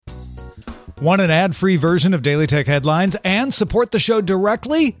Want an ad-free version of Daily Tech Headlines and support the show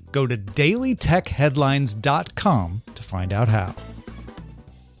directly? Go to dailytechheadlines.com to find out how.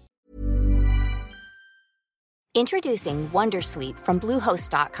 Introducing Wondersuite from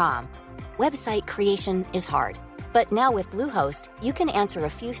Bluehost.com. Website creation is hard, but now with Bluehost, you can answer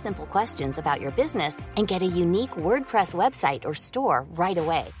a few simple questions about your business and get a unique WordPress website or store right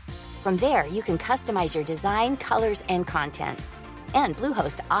away. From there, you can customize your design, colors, and content. And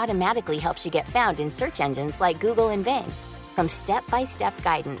Bluehost automatically helps you get found in search engines like Google and Bing. From step-by-step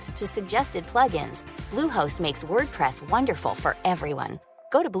guidance to suggested plugins, Bluehost makes WordPress wonderful for everyone.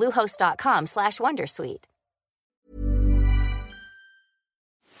 Go to bluehost.com/wondersuite.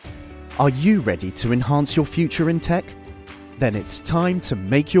 Are you ready to enhance your future in tech? Then it's time to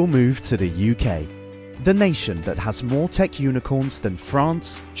make your move to the UK, the nation that has more tech unicorns than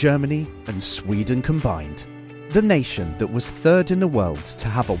France, Germany, and Sweden combined. The nation that was third in the world to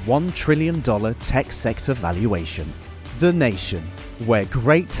have a $1 trillion tech sector valuation. The nation where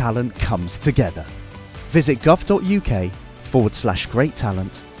great talent comes together. Visit gov.uk/great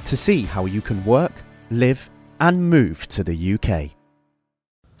talent to see how you can work, live, and move to the UK.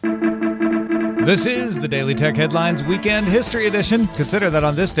 This is the Daily Tech Headlines Weekend History Edition. Consider that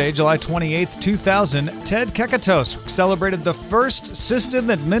on this day, July 28th, 2000, Ted Kekatos celebrated the first System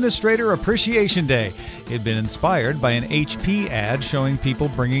Administrator Appreciation Day. It had been inspired by an HP ad showing people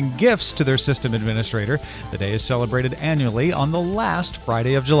bringing gifts to their system administrator. The day is celebrated annually on the last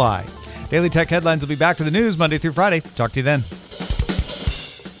Friday of July. Daily Tech Headlines will be back to the news Monday through Friday. Talk to you then.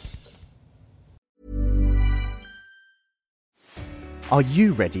 Are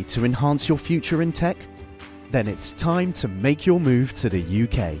you ready to enhance your future in tech? Then it's time to make your move to the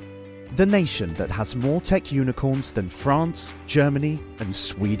UK, the nation that has more tech unicorns than France, Germany, and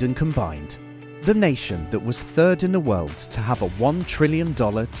Sweden combined. The nation that was third in the world to have a $1 trillion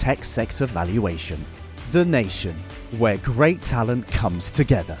tech sector valuation. The nation where great talent comes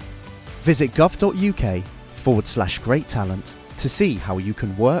together. Visit gov.uk/great talent to see how you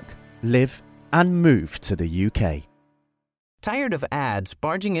can work, live, and move to the UK. Tired of ads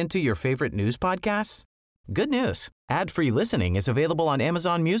barging into your favorite news podcasts? Good news. Ad-free listening is available on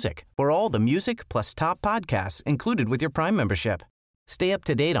Amazon Music for all the music plus top podcasts included with your Prime membership. Stay up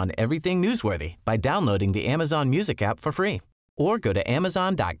to date on everything newsworthy by downloading the Amazon Music app for free or go to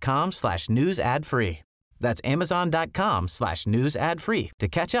amazon.com/news ad free. That's amazon.com/news ad free to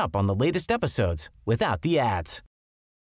catch up on the latest episodes without the ads.